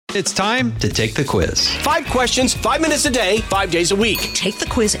It's time to take the quiz. 5 questions, 5 minutes a day, 5 days a week. Take the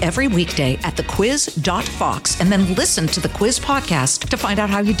quiz every weekday at thequiz.fox and then listen to the quiz podcast to find out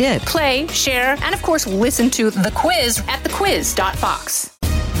how you did. Play, share, and of course, listen to the quiz at thequiz.fox.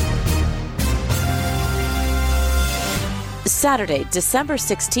 Saturday, December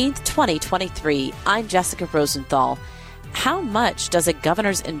 16th, 2023. I'm Jessica Rosenthal. How much does a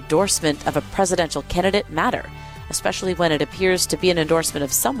governor's endorsement of a presidential candidate matter, especially when it appears to be an endorsement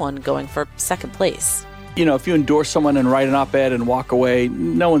of someone going for second place? You know, if you endorse someone and write an op-ed and walk away,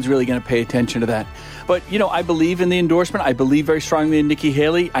 no one's really going to pay attention to that. But, you know, I believe in the endorsement. I believe very strongly in Nikki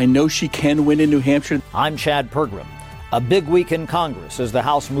Haley. I know she can win in New Hampshire. I'm Chad Pergram. A big week in Congress as the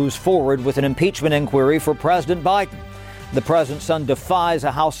House moves forward with an impeachment inquiry for President Biden. The president's son defies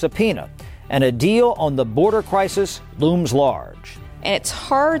a House subpoena, and a deal on the border crisis looms large. And it's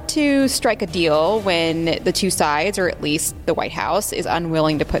hard to strike a deal when the two sides, or at least the White House, is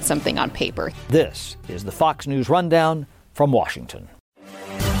unwilling to put something on paper. This is the Fox News Rundown from Washington.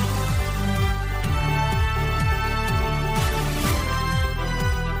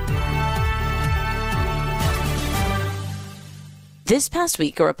 This past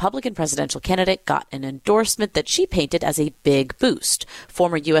week, a Republican presidential candidate got an endorsement that she painted as a big boost.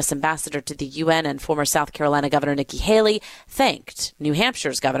 Former U.S. Ambassador to the UN and former South Carolina Governor Nikki Haley thanked New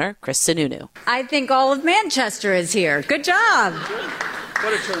Hampshire's Governor Chris Sununu. I think all of Manchester is here. Good job.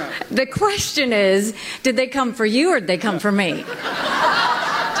 What a turnout. The question is, did they come for you or did they come for me?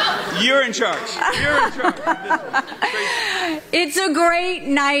 You're in charge. You're in charge. It's a great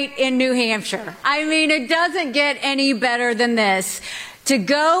night in New Hampshire. I mean, it doesn't get any better than this. To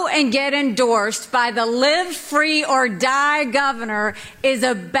go and get endorsed by the live free or die governor is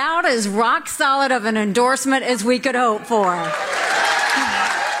about as rock solid of an endorsement as we could hope for.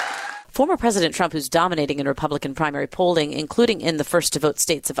 Former President Trump, who's dominating in Republican primary polling, including in the first-to-vote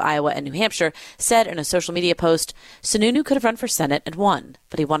states of Iowa and New Hampshire, said in a social media post, Sununu could have run for Senate and won,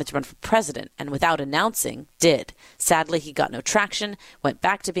 but he wanted to run for president and without announcing, did. Sadly, he got no traction, went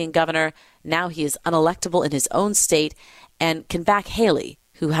back to being governor. Now he is unelectable in his own state and can back Haley,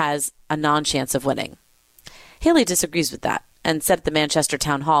 who has a non-chance of winning. Haley disagrees with that and said at the Manchester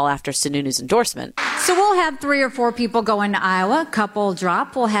Town Hall after Sununu's endorsement. So we'll have 3 or 4 people go into Iowa, a couple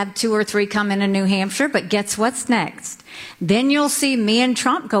drop. We'll have 2 or 3 come into New Hampshire, but guess what's next? Then you'll see me and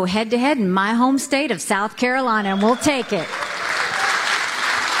Trump go head-to-head in my home state of South Carolina, and we'll take it.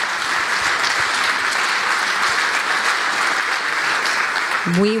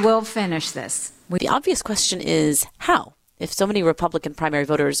 We will finish this. The obvious question is how? If so many Republican primary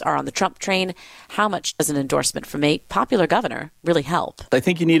voters are on the Trump train, how much does an endorsement from a popular governor really help? I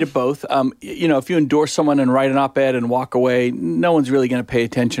think you need it both. You know, if you endorse someone and write an op-ed and walk away, no one's really going to pay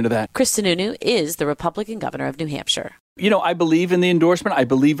attention to that. Chris Sununu is the Republican governor of New Hampshire. You know, I believe in the endorsement. I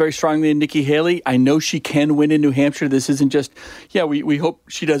believe very strongly in Nikki Haley. I know she can win in New Hampshire. This isn't just, we hope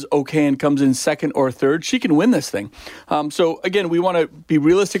she does okay and comes in second or third. She can win this thing. So, again, we want to be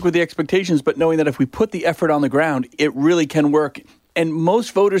realistic with the expectations, but knowing that if we put the effort on the ground, it really can work. And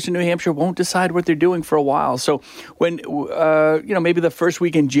most voters in New Hampshire won't decide what they're doing for a while. So when, maybe the first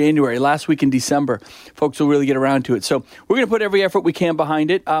week in January, last week in December, folks will really get around to it. So we're going to put every effort we can behind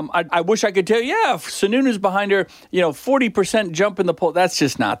it. I wish I could tell you, if Sununu's behind her, 40% jump in the poll. That's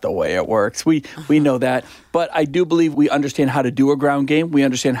just not the way it works. We know that. But I do believe we understand how to do a ground game. We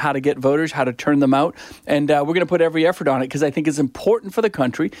understand how to get voters, how to turn them out. And we're going to put every effort on it because I think it's important for the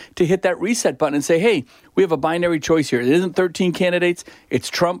country to hit that reset button and say, hey, we have a binary choice here. It isn't 13 candidates. It's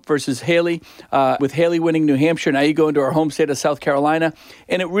Trump versus Haley. With Haley winning New Hampshire, now you go into our home state of South Carolina.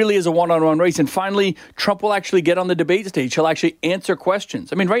 And it really is a one-on-one race. And finally, Trump will actually get on the debate stage. He'll actually answer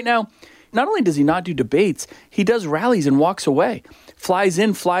questions. I mean, right now, not only does he not do debates, he does rallies and walks away. Flies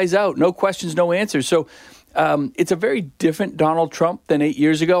in, flies out. No questions, no answers. So it's a very different Donald Trump than 8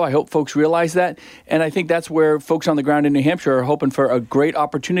 years ago. I hope folks realize that. And I think that's where folks on the ground in New Hampshire are hoping for a great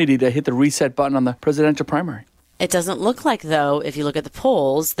opportunity to hit the reset button on the presidential primary. It doesn't look like, though, if you look at the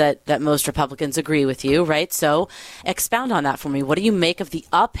polls, that most Republicans agree with you, right? So expound on that for me. What do you make of the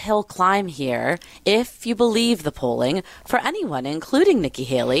uphill climb here, if you believe the polling, for anyone, including Nikki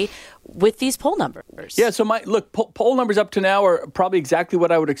Haley, with these poll numbers? Yeah, so poll numbers up to now are probably exactly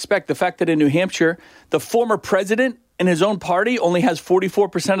what I would expect. The fact that in New Hampshire, the former president in his own party only has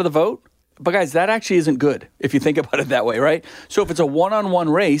 44% of the vote. But guys, that actually isn't good if you think about it that way, right? So if it's a one-on-one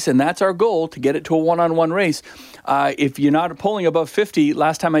race, and that's our goal, to get it to a one-on-one race, if you're not polling above 50,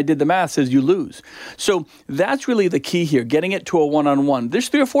 last time I did the math says you lose. So that's really the key here, getting it to a one-on-one. There's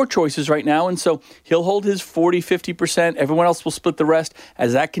 3 or 4 choices right now, and so he'll hold his 40, 50%. Everyone else will split the rest.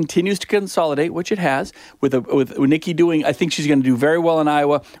 As that continues to consolidate, which it has, with Nikki doing, I think she's going to do very well in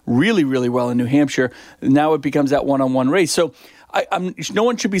Iowa, really, really well in New Hampshire. Now it becomes that one-on-one race. So no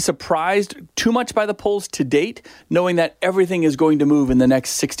one should be surprised too much by the polls to date, knowing that everything is going to move in the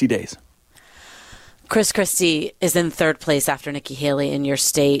next 60 days. Chris Christie is in 3rd place after Nikki Haley in your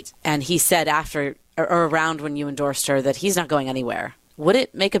state, and he said after or around when you endorsed her that he's not going anywhere. Would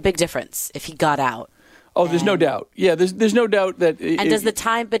it make a big difference if he got out? Oh, there's no doubt. Yeah, there's no doubt that. Does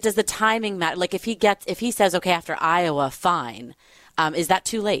the timing matter? Like if he says okay after Iowa, fine. Is that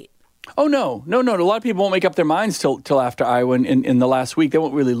too late? Oh, no. A lot of people won't make up their minds till after Iowa in the last week. They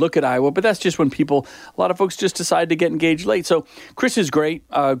won't really look at Iowa, but that's just when a lot of folks just decide to get engaged late. So Chris is great,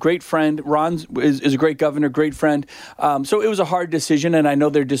 great friend. Ron is a great governor, great friend. So it was a hard decision, and I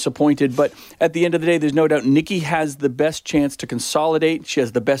know they're disappointed. But at the end of the day, there's no doubt Nikki has the best chance to consolidate. She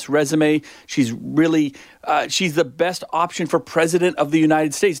has the best resume. She's really she's the best option for president of the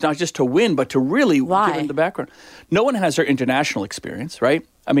United States, not just to win, but to really give him the background. No one has her international experience, right?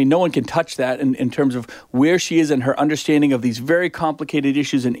 I mean, no one can touch that in terms of where she is and her understanding of these very complicated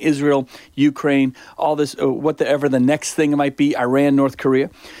issues in Israel, Ukraine, all this, whatever the next thing might be, Iran, North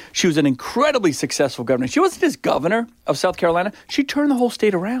Korea. She was an incredibly successful governor. She wasn't just governor of South Carolina. She turned the whole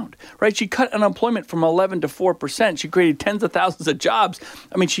state around, right? She cut unemployment from 11 to 4%. She created tens of thousands of jobs.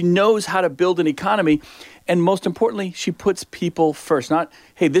 I mean, she knows how to build an economy. And most importantly, she puts people first. Not,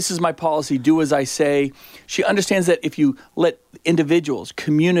 hey, this is my policy, do as I say. She understands that if you let individuals,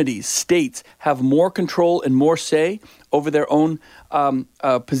 communities, states have more control and more say over their own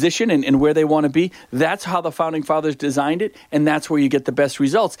position and where they want to be, that's how the Founding Fathers designed it, and that's where you get the best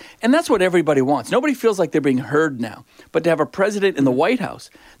results. And that's what everybody wants. Nobody feels like they're being heard now. But to have a president in the White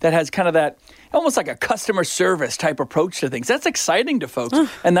House that has kind of that almost like a customer service type approach to things, that's exciting to folks.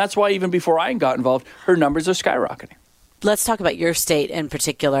 And that's why even before I got involved, her numbers are skyrocketing. Let's talk about your state in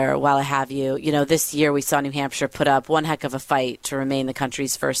particular while I have you. You know, this year we saw New Hampshire put up one heck of a fight to remain the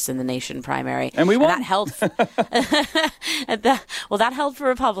country's first in the nation primary. And we won. And that held. That held for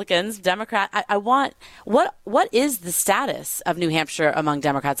Republicans. What is the status of New Hampshire among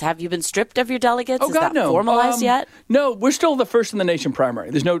Democrats? Have you been stripped of your delegates? Is that formalized yet? No, we're still the first in the nation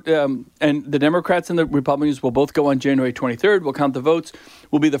primary. There's no, and the Democrats and the Republicans will both go on January 23rd. We'll count the votes.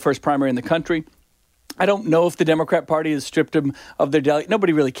 We'll be the first primary in the country. I don't know if the Democrat Party has stripped them of their delegate.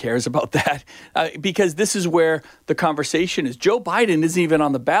 Nobody really cares about that because this is where the conversation is. Joe Biden isn't even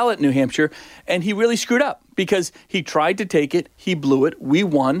on the ballot in New Hampshire, and he really screwed up because he tried to take it. He blew it. We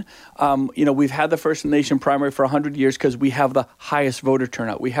won. We've had the first in the nation primary for 100 years because we have the highest voter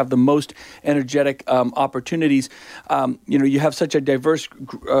turnout. We have the most energetic opportunities. You have such a diverse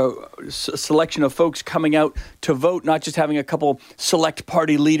selection of folks coming out to vote, not just having a couple select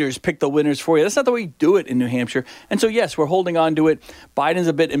party leaders pick the winners for you. That's not the way you do it in New Hampshire. And so, yes, we're holding on to it. Biden's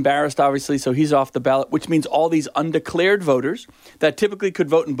a bit embarrassed, obviously, so he's off the ballot, which means all these undeclared voters that typically could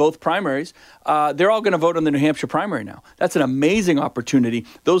vote in both primaries, they're all going to vote in the New Hampshire primary now. That's an amazing opportunity.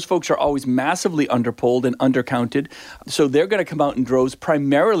 Those folks are always massively underpolled and undercounted. So they're going to come out in droves,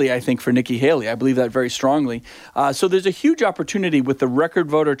 primarily, I think, for Nikki Haley. I believe that very strongly. So there's a huge opportunity with the record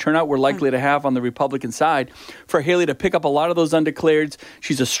voter turnout we're likely to have on the Republican side for Haley to pick up a lot of those undeclareds.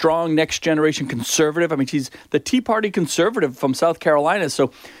 She's a strong next-generation conservative. I mean, she's the Tea Party conservative from South Carolina.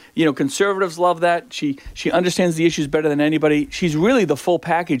 So, conservatives love that. She understands the issues better than anybody. She's really the full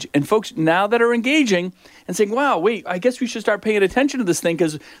package. And folks now that are engaging and saying, wow, wait, I guess we should start paying attention to this thing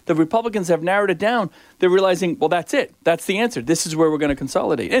because the Republicans have narrowed it down. They're realizing, well, that's it. That's the answer. This is where we're going to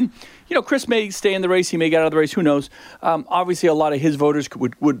consolidate. And, Chris may stay in the race. He may get out of the race. Who knows? Obviously, a lot of his voters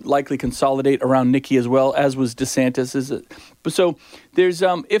would likely consolidate around Nikki as well, as was DeSantis. So there's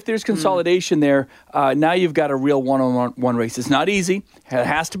if there's consolidation there, now you've got a real one-on-one race. It's not easy. It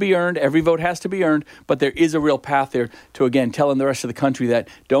has to be earned. Every vote has to be earned. But there is a real path there to, again, telling the rest of the country that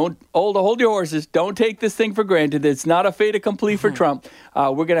don't hold your horses. Don't take this thing for granted. It's not a fait accompli for Trump.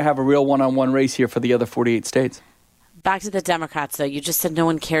 We're going to have a real one-on-one race here for the other 48 states. Back to the Democrats, though. You just said no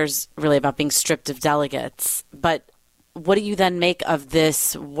one cares really about being stripped of delegates. But what do you then make of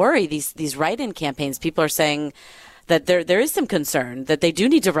this worry, these write-in campaigns? People are saying that there is some concern that they do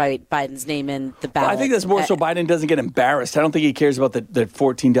need to write Biden's name in the ballot. Well, I think that's more so Biden doesn't get embarrassed. I don't think he cares about the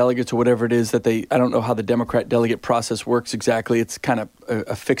 14 delegates or whatever it is that I don't know how the Democrat delegate process works exactly. It's kind of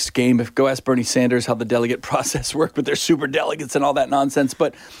a fixed game. Go ask Bernie Sanders how the delegate process worked with their super delegates and all that nonsense.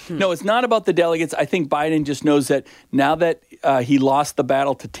 But no, it's not about the delegates. I think Biden just knows that now that he lost the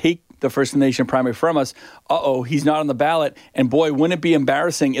battle to take the First Nation primary from us, he's not on the ballot. And boy, wouldn't it be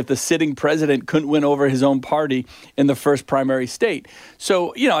embarrassing if the sitting president couldn't win over his own party in the first primary state.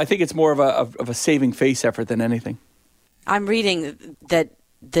 So, I think it's more of a saving face effort than anything. I'm reading that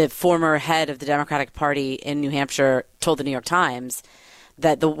the former head of the Democratic Party in New Hampshire told the New York Times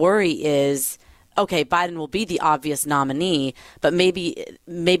that the worry is, okay, Biden will be the obvious nominee, but maybe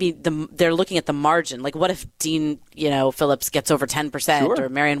they're looking at the margin. Like, what if Dean, Phillips gets over 10% or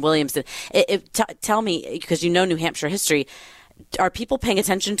Marianne Williamson? Tell me, because New Hampshire history, are people paying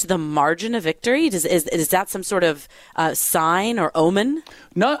attention to the margin of victory? Is that some sort of sign or omen?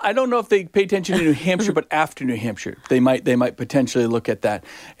 No, I don't know if they pay attention to New Hampshire, but after New Hampshire, they might potentially look at that.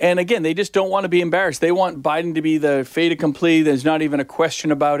 And again, they just don't want to be embarrassed. They want Biden to be the fait accompli. There's not even a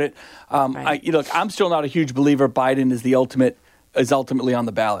question about it. Right. I'm still not a huge believer Biden is ultimately on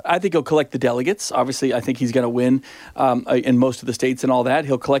the ballot. I think he'll collect the delegates. Obviously, I think he's going to win in most of the states and all that.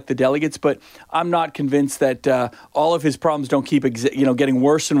 He'll collect the delegates, but I'm not convinced that all of his problems don't keep getting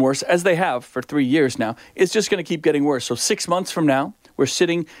worse and worse, as they have for 3 years now. It's just going to keep getting worse. So 6 months from now, they're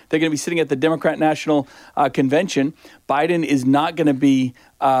going to be sitting at the Democrat National Convention. Biden is not going to be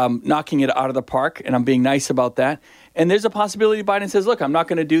knocking it out of the park, and I'm being nice about that. And there's a possibility Biden says, look, I'm not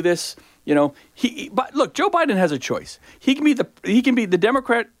going to do this. But look, Joe Biden has a choice. He can be the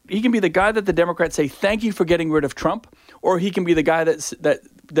Democrat. He can be the guy that the Democrats say, thank you for getting rid of Trump. Or he can be the guy that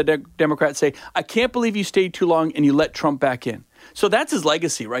the Democrats say, I can't believe you stayed too long and you let Trump back in. So that's his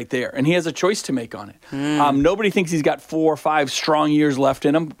legacy right there. And he has a choice to make on it. Nobody thinks he's got 4 or 5 strong years left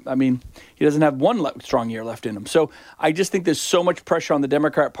in him. I mean, he doesn't have one strong year left in him. So I just think there's so much pressure on the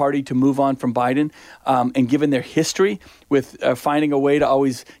Democrat Party to move on from Biden. And given their history with finding a way to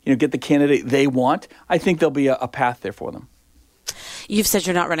always get the candidate they want, I think there'll be a path there for them. You've said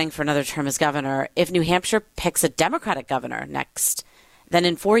you're not running for another term as governor. If New Hampshire picks a Democratic governor next, then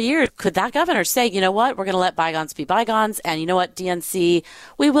in 4 years, could that governor say, you know what, we're going to let bygones be bygones, and you know what, DNC,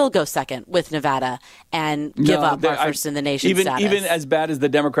 we will go second with Nevada and give up our first in the nation status? Even as bad as the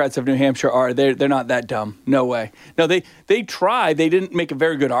Democrats of New Hampshire are, they're not that dumb. No way. No, they tried. They didn't make a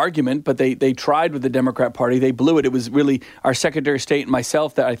very good argument, but they tried with the Democrat Party. They blew it. It was really our Secretary of State and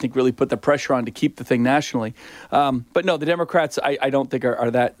myself that I think really put the pressure on to keep the thing nationally. But no, the Democrats, I don't think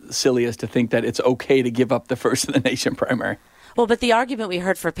are that silly as to think that it's okay to give up the first in the nation primary. Well, but the argument we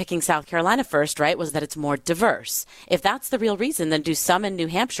heard for picking South Carolina first, right, was that it's more diverse. If that's the real reason, then do some in New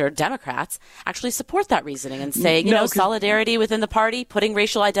Hampshire, Democrats, actually support that reasoning and say, solidarity within the party, putting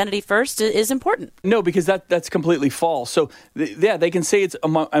racial identity first is important? No, because that's completely false. So, they can say it's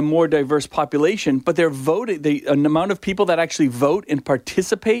a more diverse population, but they're voting. The amount of people that actually vote and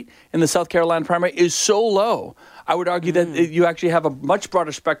participate in the South Carolina primary is so low. I would argue that you actually have a much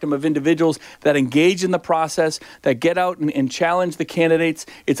broader spectrum of individuals that engage in the process, that get out and challenge the candidates.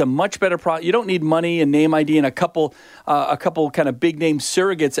 It's a much better process. You don't need money and name ID and a couple kind of big name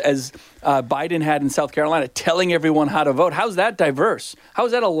surrogates as Biden had in South Carolina telling everyone how to vote. How's that diverse? How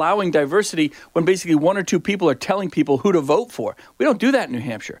is that allowing diversity when basically 1 or 2 people are telling people who to vote for? We don't do that in New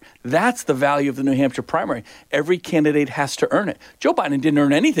Hampshire. That's the value of the New Hampshire primary. Every candidate has to earn it. Joe Biden didn't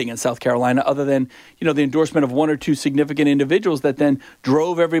earn anything in South Carolina other than, the endorsement of 1 or 2 significant individuals that then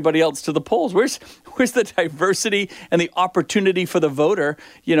drove everybody else to the polls. Where's the diversity and the opportunity for the voter,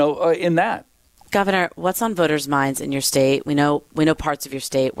 in that? Governor, what's on voters' minds in your state? We know parts of your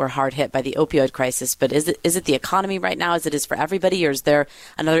state were hard hit by the opioid crisis, but is it the economy right now as it is for everybody, or is there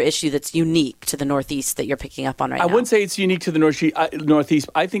another issue that's unique to the Northeast that you're picking up on right now? I wouldn't say it's unique to the Northeast.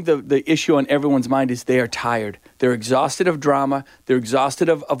 I think the issue on everyone's mind is they are tired. They're exhausted of drama. They're exhausted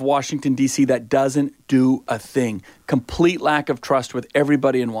of Washington, D.C. that doesn't do a thing. Complete lack of trust with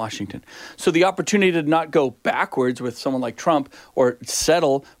everybody in Washington. So the opportunity to not go backwards with someone like Trump or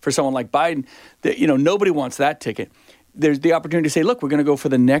settle for someone like Biden, nobody wants that ticket. There's the opportunity to say, look, we're going to go for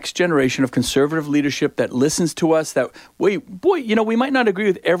the next generation of conservative leadership that listens to us, that, we might not agree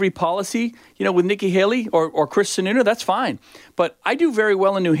with every policy, with Nikki Haley or Chris Sununu, that's fine. But I do very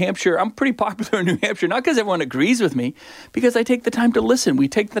well in New Hampshire. I'm pretty popular in New Hampshire, not because everyone agrees with me, because I take the time to listen. We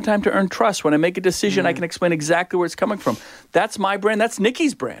take the time to earn trust. When I make a decision, I can explain exactly where it's coming from. That's my brand. That's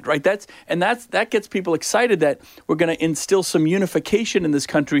Nikki's brand, right? That gets people excited that we're going to instill some unification in this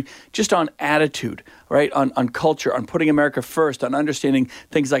country just on attitude, right, on culture, on putting America first, on understanding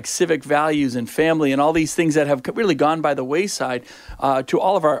things like civic values and family and all these things that have really gone by the wayside to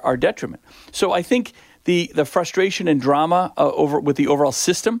all of our detriment. So I think the frustration and drama over with the overall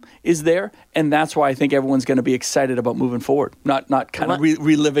system is there, and that's why I think everyone's going to be excited about moving forward, not kind of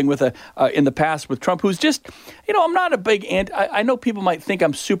reliving with in the past with Trump, who's just, I'm not a big I know people might think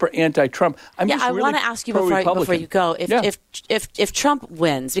I'm super anti-Trump. I want to ask you before you go, if Trump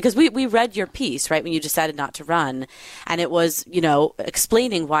wins, because we read your piece, right, when you decided not to run, and it was,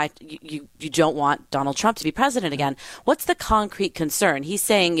 explaining why you don't want Donald Trump to be president again. What's the concrete concern? He's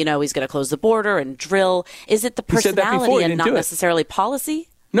saying, he's going to close the border and drill. Is it the personality and not necessarily policy?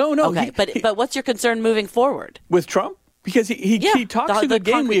 No. Okay, but what's your concern moving forward? With Trump? Because he talks through the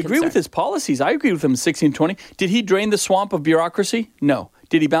game. We agree with his policies. I agree with him 1620. Did he drain the swamp of bureaucracy? No.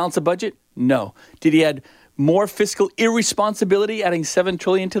 Did he balance the budget? No. Did he add more fiscal irresponsibility, adding $7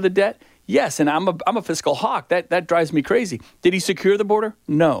 trillion to the debt? Yes, and I'm a fiscal hawk. That drives me crazy. Did he secure the border?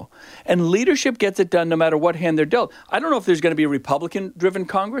 No. And leadership gets it done no matter what hand they're dealt. I don't know if there's going to be a Republican-driven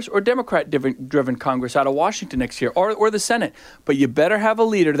Congress or Democrat-driven Congress out of Washington next year or the Senate. But you better have a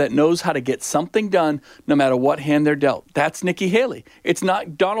leader that knows how to get something done no matter what hand they're dealt. That's Nikki Haley. It's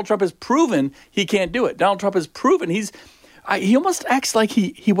not Donald Trump has proven he can't do it. Donald Trump has proven he almost acts like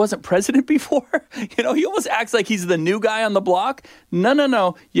he wasn't president before. He almost acts like he's the new guy on the block.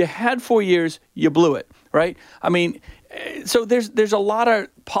 No. You had 4 years. You blew it, right? I mean, so there's a lot of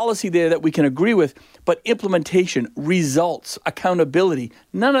policy there that we can agree with, but implementation, results, accountability,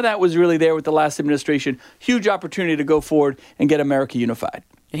 none of that was really there with the last administration. Huge opportunity to go forward and get America unified.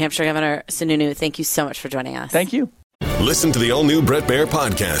 New Hampshire Governor Sununu, thank you so much for joining us. Thank you. Listen to the all-new Bret Baier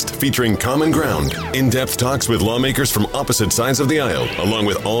podcast featuring Common Ground, in-depth talks with lawmakers from opposite sides of the aisle, along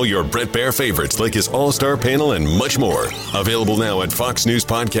with all your Bret Baier favorites like his all-star panel and much more. Available now at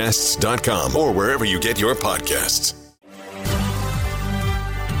foxnewspodcasts.com or wherever you get your podcasts.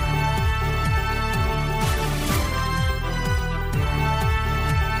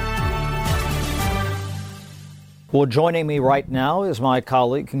 Well, joining me right now is my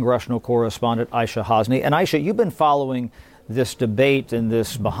colleague, congressional correspondent Aisha Hasni. And Aisha, you've been following this debate and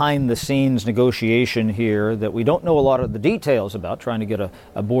this behind-the-scenes negotiation here that we don't know a lot of the details about, trying to get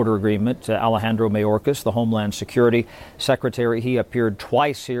a border agreement. Alejandro Mayorkas, the Homeland Security Secretary, he appeared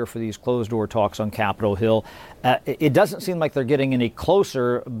twice here for these closed-door talks on Capitol Hill. It doesn't seem like they're getting any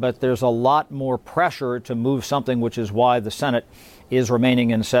closer, but there's a lot more pressure to move something, which is why the Senate is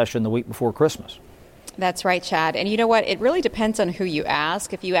remaining in session the week before Christmas. That's right, Chad. And you know what? It really depends on who you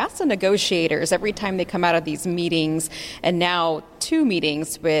ask. If you ask the negotiators every time they come out of these meetings, and now 2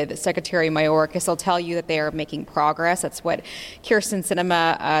 meetings with Secretary Mayorkas, they'll tell you that they are making progress. That's what Kirsten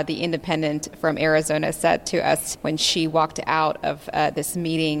Sinema, the independent from Arizona, said to us when she walked out of this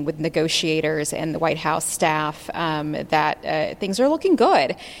meeting with negotiators and the White House staff, that things are looking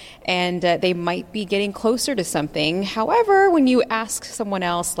good. And they might be getting closer to something. However, when you ask someone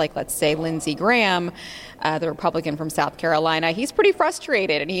else, like let's say Lindsey Graham, the Republican from South Carolina, he's pretty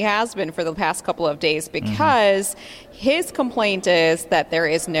frustrated, and he has been for the past couple of days because his complaint is that there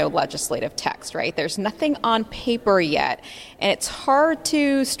is no legislative text, right? There's nothing on paper yet. And it's hard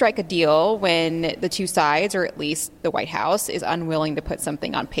to strike a deal when the two sides, or at least the White House, is unwilling to put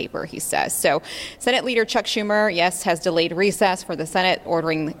something on paper, he says. So Senate Leader Chuck Schumer, yes, has delayed recess for the Senate,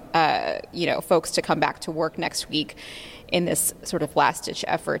 ordering, folks to come back to work next week in this sort of last-ditch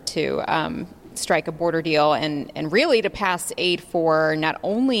effort to strike a border deal and really to pass aid for not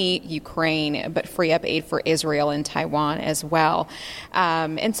only Ukraine, but free up aid for Israel and Taiwan as well.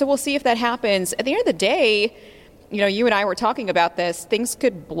 And so we'll see if that happens. At the end of the day, you and I were talking about this. Things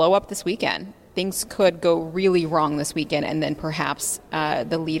could blow up this weekend. Things could go really wrong this weekend, and then perhaps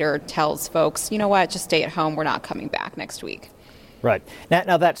the leader tells folks, you know what, just stay at home. We're not coming back next week. Right.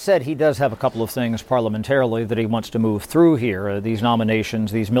 Now, that said, he does have a couple of things parliamentarily that he wants to move through here. These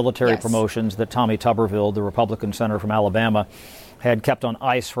nominations, these military promotions that Tommy Tuberville, the Republican senator from Alabama, had kept on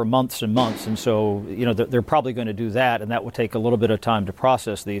ice for months and months. And so, they're probably going to do that, and that will take a little bit of time to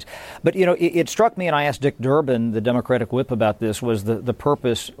process these. But, it struck me, and I asked Dick Durbin, the Democratic whip, about this, was the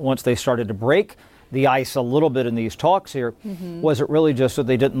purpose, once they started to break the ice a little bit in these talks here, was it really just so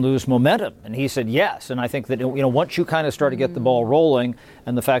they didn't lose momentum? And he said yes. And I think that, once you kind of start to get the ball rolling,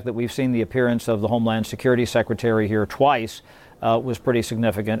 and the fact that we've seen the appearance of the Homeland Security Secretary here twice was pretty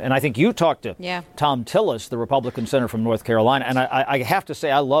significant. And I think you talked to Tom Tillis, the Republican senator from North Carolina, and I have to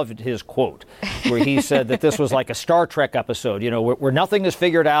say I loved his quote where he said that this was like a Star Trek episode, where nothing is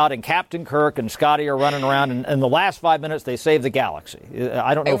figured out and Captain Kirk and Scotty are running around, and in the last 5 minutes they save the galaxy.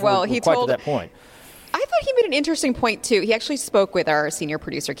 I don't know if we're quite to that point. I thought thought he made an interesting point, too. He actually spoke with our senior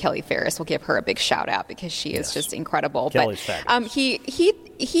producer, Kelly Ferris. We'll give her a big shout out because she is just incredible. Kelly's fabulous.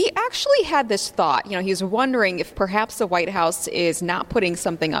 He actually had this thought. He was wondering if perhaps the White House is not putting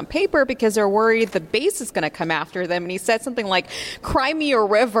something on paper because they're worried the base is going to come after them. And he said something like, "Cry me a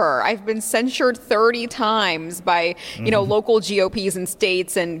river. I've been censured 30 times by, local GOPs and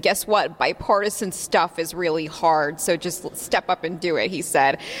states. And guess what? Bipartisan stuff is really hard. So just step up and do it," he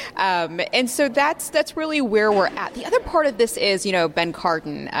said. And so that's really where we're at. The other part of this is, Ben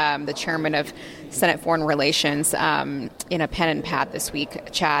Cardin, the chairman of Senate Foreign Relations, in a pen and pad this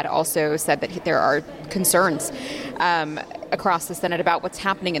week, Chad, also said that there are concerns across the Senate about what's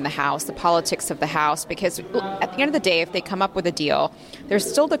happening in the House, the politics of the House, because at the end of the day, if they come up with a deal, there's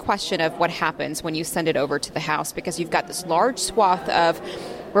still the question of what happens when you send it over to the House, because you've got this large swath of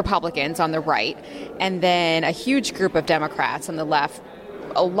Republicans on the right and then a huge group of Democrats on the left,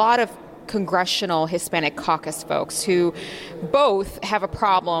 a lot of Congressional Hispanic Caucus folks who both have a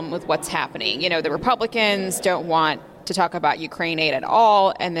problem with what's happening. The Republicans don't want to talk about Ukraine aid at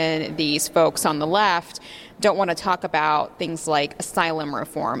all, and then these folks on the left don't want to talk about things like asylum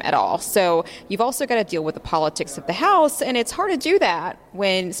reform at all. So you've also got to deal with the politics of the House, and it's hard to do that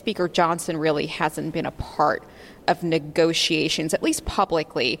when Speaker Johnson really hasn't been a part of negotiations, at least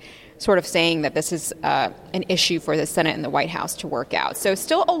publicly, sort of saying that this is an issue for the Senate and the White House to work out. So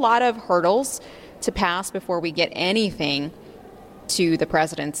still a lot of hurdles to pass before we get anything to the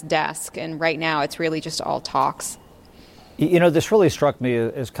president's desk. And right now it's really just all talks. This really struck me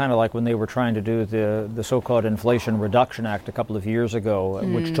as kind of like when they were trying to do the so-called Inflation Reduction Act a couple of years ago,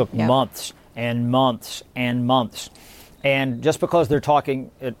 which took months and months and months. And just because they're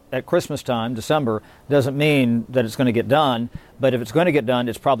talking at Christmas time, December, doesn't mean that it's going to get done. But if it's going to get done,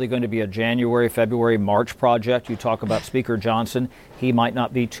 it's probably going to be a January, February, March project. You talk about Speaker Johnson. He might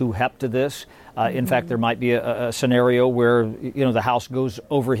not be too hep to this. In fact, there might be a scenario where, the House goes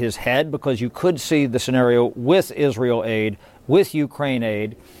over his head, because you could see the scenario with Israel aid, with Ukraine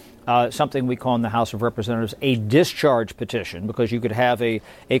aid, something we call in the House of Representatives a discharge petition, because you could have a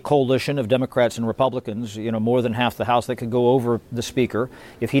coalition of Democrats and Republicans, more than half the House, that could go over the Speaker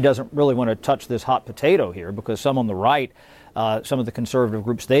if he doesn't really want to touch this hot potato here, because some on the right, some of the conservative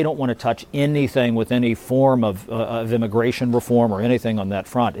groups, they don't want to touch anything with any form of immigration reform or anything on that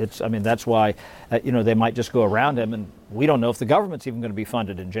front. That's why, they might just go around him, and we don't know if the government's even going to be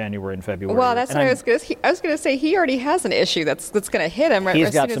funded in January and February. Well, that's what I was going to say. He already has an issue that's going to hit him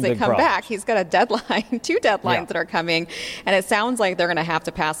as soon as they come back. He's got a deadline, two deadlines that are coming, and it sounds like they're going to have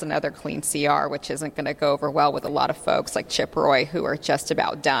to pass another clean CR, which isn't going to go over well with a lot of folks like Chip Roy, who are just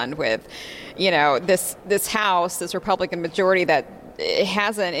about done with, this House, this Republican majority that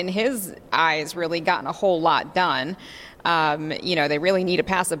hasn't, in his eyes, really gotten a whole lot done. They really need to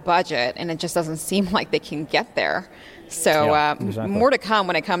pass a budget, and it just doesn't seem like they can get there. So exactly. More to come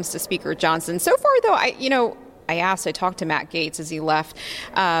when it comes to Speaker Johnson. So far, though, I talked to Matt Gaetz as he left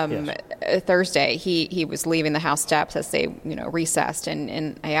Thursday. He was leaving the House steps as they, recessed.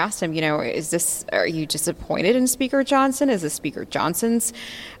 And I asked him, are you disappointed in Speaker Johnson? Is this Speaker Johnson's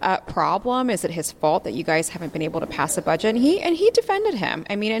problem? Is it his fault that you guys haven't been able to pass a budget? And he defended him.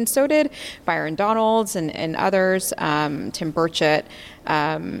 And so did Byron Donalds and others, Tim Burchett,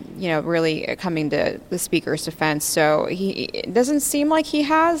 really coming to the Speaker's defense. So it doesn't seem like he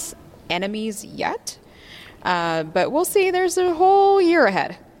has enemies yet. But we'll see. There's a whole year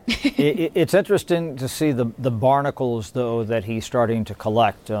ahead. It's interesting to see the barnacles, though, that he's starting to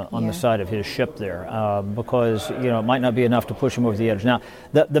collect on the side of his ship there, because, it might not be enough to push him over the edge. Now,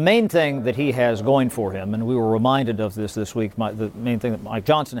 the main thing that he has going for him, and we were reminded of this week, the main thing that Mike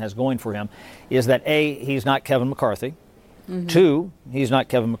Johnson has going for him is that, A, he's not Kevin McCarthy. Mm-hmm. 2, he's not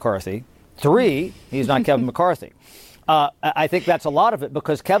Kevin McCarthy. 3, he's not Kevin McCarthy. I think that's a lot of it,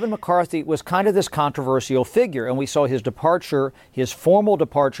 because Kevin McCarthy was kind of this controversial figure, and we saw his departure, his formal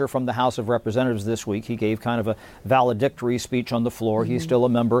departure from the House of Representatives this week. He gave kind of a valedictory speech on the floor. Mm-hmm. He's still a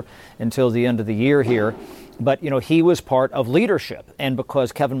member until the end of the year here. But, he was part of leadership. And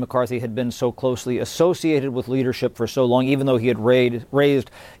because Kevin McCarthy had been so closely associated with leadership for so long, even though he had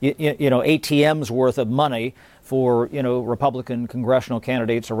raised ATM's worth of money for, Republican congressional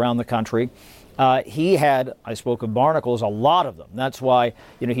candidates around the country, he had, I spoke of barnacles, a lot of them. That's why,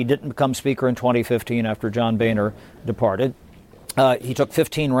 he didn't become Speaker in 2015 after John Boehner departed. He took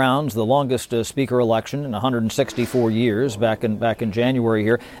 15 rounds, the longest Speaker election in 164 years back in January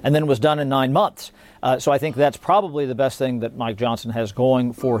here, and then was done in 9 months. So I think that's probably the best thing that Mike Johnson has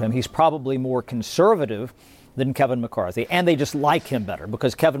going for him. He's probably more conservative than Kevin McCarthy, and they just like him better,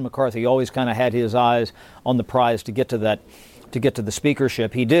 because Kevin McCarthy always kind of had his eyes on the prize to get to that to get to the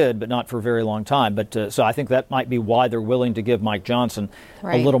speakership. He did, but not for a very long time. But so I think that might be why they're willing to give Mike Johnson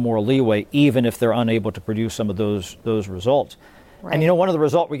a little more leeway, even if they're unable to produce some of those results. Right. And one of the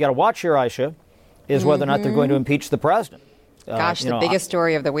results we got to watch here, Aisha, is whether or not they're going to impeach the president. Gosh, the biggest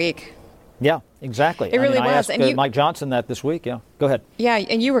story of the week. Yeah, exactly. It really was. I asked and Mike Johnson that this week. Yeah, go ahead. Yeah,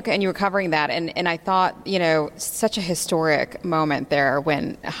 and you were covering that, and I thought, such a historic moment there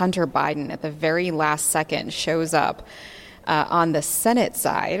when Hunter Biden at the very last second shows up on the Senate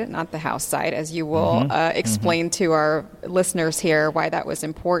side, not the House side, as you will explain to our listeners here why that was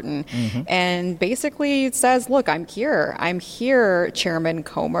important, and basically says, "Look, I'm here, Chairman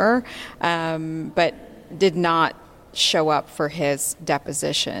Comer," but did not show up for his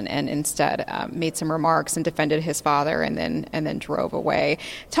deposition and instead made some remarks and defended his father and then drove away.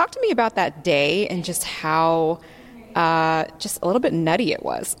 Talk to me about that day and just how just a little bit nutty it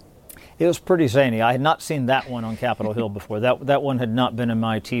was. It was pretty zany. I had not seen that one on Capitol Hill before. That one had not been in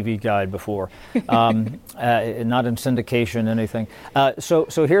my TV guide before, not in syndication, anything. So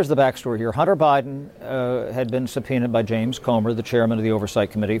here's the backstory here. Hunter Biden had been subpoenaed by James Comer, the chairman of the Oversight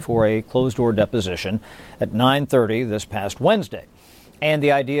Committee, for a closed-door deposition at 9:30 this past Wednesday. And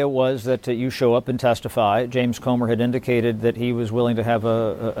the idea was that you show up and testify. James Comer had indicated that he was willing to have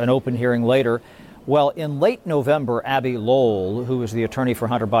an open hearing later. Well, in late November, Abby Lowell, who was the attorney for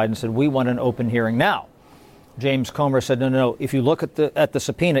Hunter Biden, said, "We want an open hearing now." James Comer said, no. If you look at the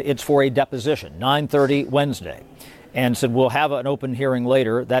subpoena, it's for a deposition, 9:30 Wednesday, and said, "We'll have an open hearing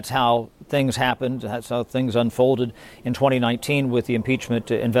later." That's how things happened. That's how things unfolded in 2019 with the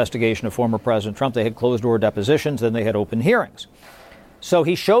impeachment investigation of former President Trump. They had closed-door depositions, then they had open hearings. So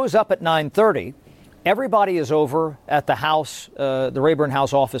he shows up at 9:30. Everybody is over at the House, the Rayburn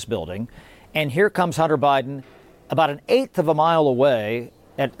House office building. And here comes Hunter Biden about an eighth of a mile away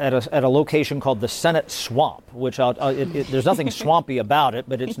at a location called the Senate Swamp, which there's nothing swampy about it,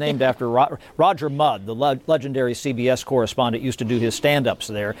 but it's named after Roger Mudd, the legendary CBS correspondent, used to do his stand-ups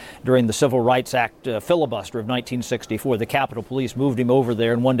there during the Civil Rights Act filibuster of 1964. The Capitol Police moved him over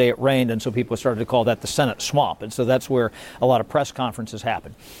there, and one day it rained, and so people started to call that the Senate Swamp. And so that's where a lot of press conferences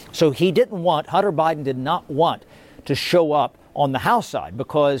happen. So Hunter Biden did not want to show up on the House side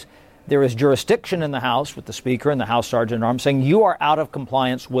because there is jurisdiction in the House with the Speaker and the House Sergeant at Arms saying you are out of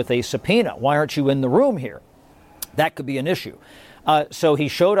compliance with a subpoena. Why aren't you in the room here? That could be an issue. So he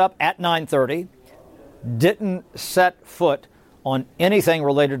showed up at 9:30, didn't set foot on anything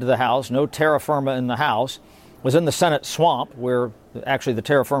related to the House, no terra firma in the House, was in the Senate Swamp, where actually the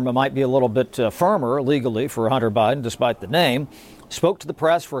terra firma might be a little bit firmer legally for Hunter Biden, despite the name, spoke to the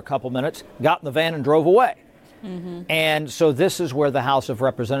press for a couple minutes, got in the van and drove away. And so this is where the House of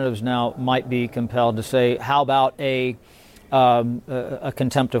Representatives now might be compelled to say, how about a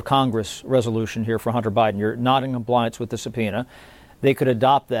contempt of Congress resolution here for Hunter Biden? You're not in compliance with the subpoena. They could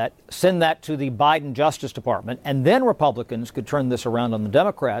adopt that, send that to the Biden Justice Department, and then Republicans could turn this around on the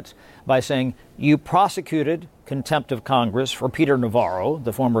Democrats by saying, you prosecuted contempt of Congress for Peter Navarro,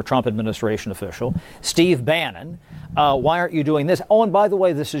 the former Trump administration official, Steve Bannon. Why aren't you doing this? Oh, and by the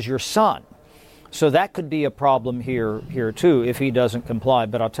way, this is your son. So that could be a problem here too, if he doesn't comply.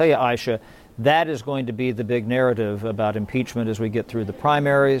 But I'll tell you, Aisha, that is going to be the big narrative about impeachment as we get through the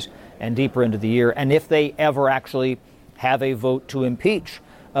primaries and deeper into the year. And if they ever actually have a vote to impeach.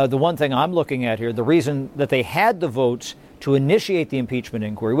 The one thing I'm looking at here, the reason that they had the votes to initiate the impeachment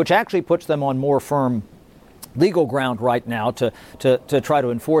inquiry, which actually puts them on more firm legal ground right now to try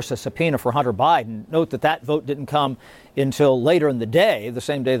to enforce a subpoena for Hunter Biden. Note that vote didn't come until later in the day, the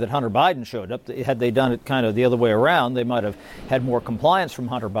same day that Hunter Biden showed up. Had they done it kind of the other way around, they might have had more compliance from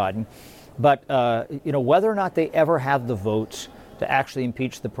Hunter Biden. But, whether or not they ever have the votes to actually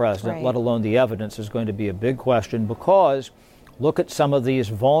impeach the president, right, let alone the evidence, is going to be a big question, because look at some of these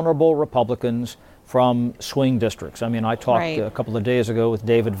vulnerable Republicans from swing districts. I mean, I talked right, a couple of days ago with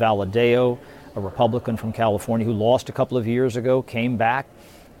David Valadao, a Republican from California who lost a couple of years ago, came back.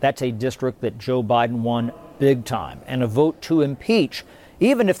 That's a district that Joe Biden won big time. And a vote to impeach,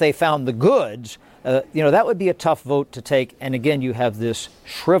 even if they found the goods, that would be a tough vote to take. And again, you have this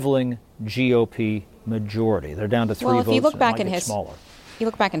shriveling GOP majority. They're down to 3 votes. If you look back in smaller. You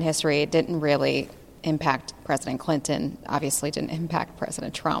look back in history, it didn't really impact President Clinton, obviously didn't impact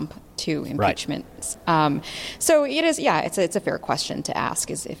President Trump to impeachment. Right. So it is, it's a fair question to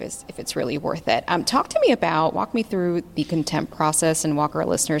ask, is if it's really worth it. Walk me through the contempt process and walk our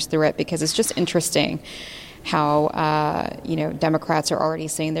listeners through it, because it's just interesting how, Democrats are already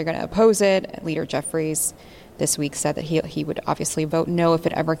saying they're going to oppose it. Leader Jeffries this week said that he would obviously vote no if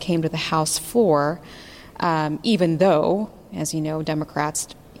it ever came to the House floor, even though, as you know, Democrats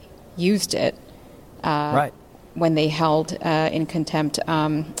used it. Right. when they held in contempt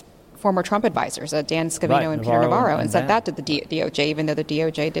former Trump advisors, Dan Scavino and Peter Navarro, and said that to the DOJ, even though the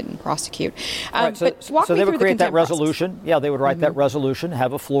DOJ didn't prosecute. So they would create that resolution. Yeah, they would write that resolution,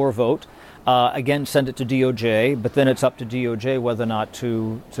 have a floor vote, again, send it to DOJ, but then it's up to DOJ whether or not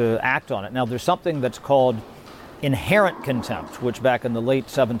to act on it. Now, there's something that's called inherent contempt, which back in the late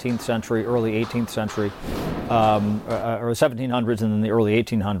 17th century, early 18th century, or 1700s and then the early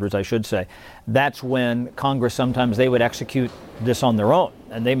 1800s, I should say, that's when Congress sometimes they would execute this on their own,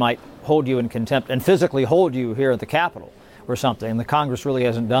 and they might hold you in contempt and physically hold you here at the Capitol or something. And the Congress really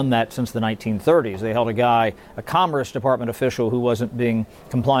hasn't done that since the 1930s. They held a Commerce Department official who wasn't being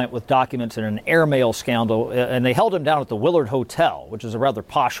compliant with documents in an airmail scandal, and they held him down at the Willard Hotel, which is a rather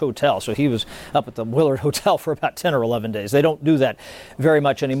posh hotel. So he was up at the Willard Hotel for about 10 or 11 days. They don't do that very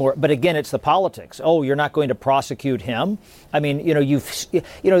much anymore. But again, it's the politics. Oh, you're not going to prosecute him? I mean, the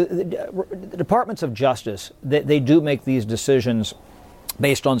Departments of Justice, they do make these decisions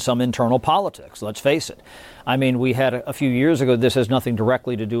based on some internal politics, let's face it. I mean, we had a few years ago, this has nothing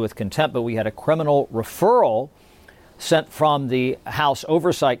directly to do with contempt, but we had a criminal referral sent from the House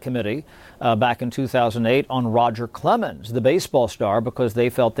Oversight Committee back in 2008 on Roger Clemens, the baseball star, because they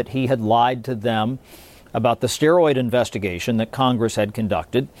felt that he had lied to them about the steroid investigation that Congress had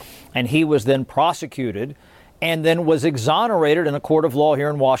conducted, and he was then prosecuted and then was exonerated in a court of law here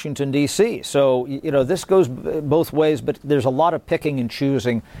in Washington, D.C. So, this goes both ways, but there's a lot of picking and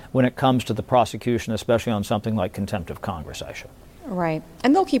choosing when it comes to the prosecution, especially on something like contempt of Congress, Aisha. Right.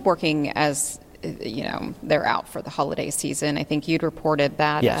 And they'll keep working as, they're out for the holiday season. I think you'd reported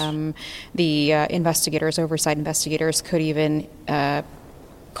that the oversight investigators could even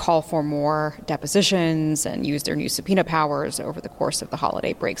call for more depositions and use their new subpoena powers over the course of the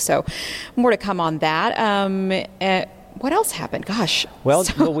holiday break. So more to come on that. What else happened? Gosh. Well,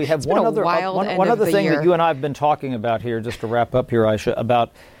 we have one other thing that you and I have been talking about here, just to wrap up here, Aisha,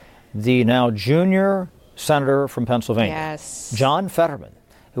 about the now junior senator from Pennsylvania, John Fetterman,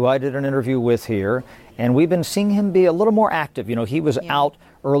 who I did an interview with here, and we've been seeing him be a little more active. He was out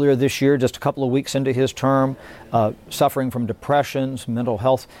earlier this year, just a couple of weeks into his term, suffering from depression, some mental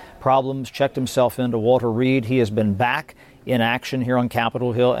health problems, checked himself into Walter Reed. He has been back in action here on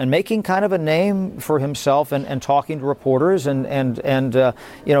Capitol Hill and making kind of a name for himself and talking to reporters and kind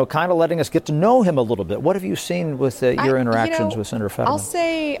of letting us get to know him a little bit. What have you seen with your interactions with Senator Fetterman?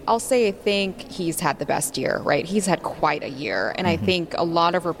 I'll say I think he's had the best year, right? He's had quite a year. And I think a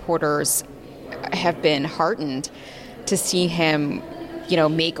lot of reporters have been heartened to see him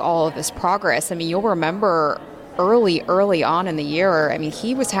make all of this progress. I mean, you'll remember early on in the year, I mean,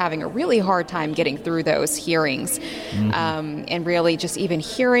 he was having a really hard time getting through those hearings, and really just even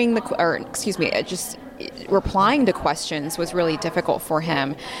just replying to questions was really difficult for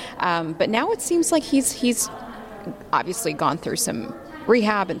him. But now it seems like he's obviously gone through some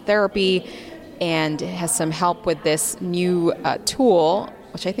rehab and therapy and has some help with this new tool,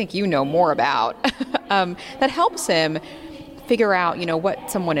 which I think you know more about, that helps him figure out, what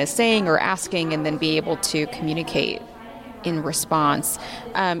someone is saying or asking and then be able to communicate in response,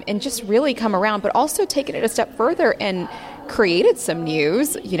 and just really come around, but also taken it a step further and created some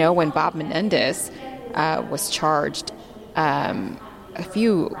news, when Bob Menendez was charged a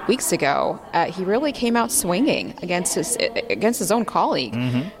few weeks ago. He really came out swinging against his own colleague,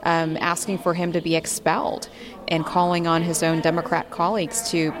 asking for him to be expelled and calling on his own Democrat colleagues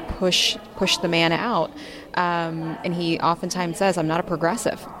to push the man out. And he oftentimes says, I'm not a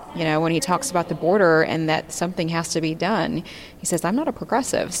progressive. When he talks about the border and that something has to be done, he says, I'm not a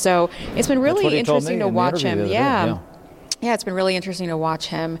progressive. So it's been really interesting to watch him. Yeah, it's been really interesting to watch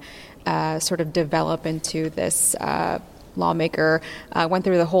him sort of develop into this lawmaker. Went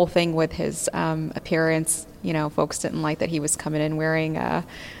through the whole thing with his appearance. Folks didn't like that he was coming in wearing a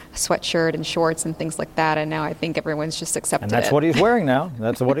sweatshirt and shorts and things like that. And now I think everyone's just accepted it. And that's what he's wearing now.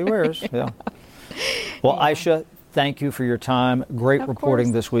 That's what he wears. Yeah. Well, Aisha, thank you for your time. Great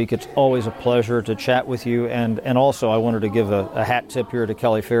reporting this week. It's always a pleasure to chat with you. And also, I wanted to give a hat tip here to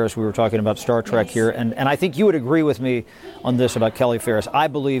Kelly Ferris. We were talking about Star Trek here. And I think you would agree with me on this about Kelly Ferris. I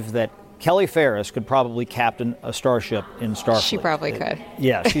believe that Kelly Ferris could probably captain a starship in Starfleet. She probably could.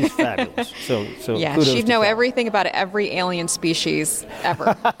 Yeah, she's fabulous. So yeah, she'd know everything about every alien species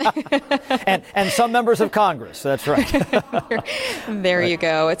ever. and some members of Congress. That's right. There you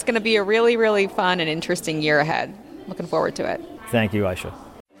go. It's going to be a really, really fun and interesting year ahead. Looking forward to it. Thank you, Aisha.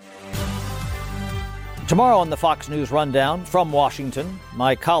 Tomorrow on the Fox News Rundown from Washington,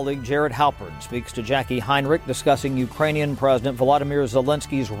 my colleague Jared Halpern speaks to Jackie Heinrich discussing Ukrainian President Volodymyr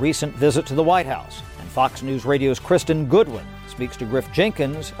Zelensky's recent visit to the White House. And Fox News Radio's Kristen Goodwin speaks speaks to Griff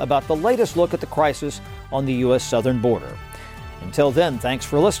Jenkins about the latest look at the crisis on the U.S. southern border. Until then, thanks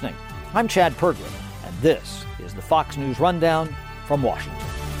for listening. I'm Chad Pergrin, and this is the Fox News Rundown from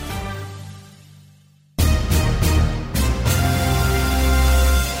Washington.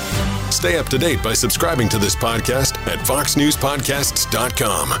 Stay up to date by subscribing to this podcast at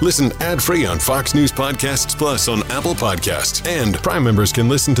foxnewspodcasts.com. Listen ad-free on Fox News Podcasts Plus on Apple Podcasts. And Prime members can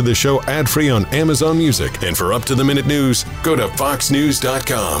listen to the show ad-free on Amazon Music. And for up-to-the-minute news, go to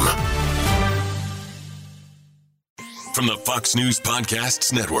foxnews.com. From the Fox News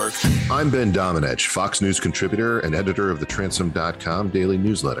Podcasts Network. I'm Ben Domenech, Fox News contributor and editor of the Transom.com daily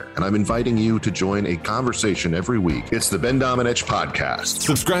newsletter, and I'm inviting you to join a conversation every week. It's the Ben Domenech Podcast.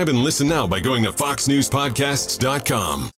 Subscribe and listen now by going to foxnewspodcasts.com.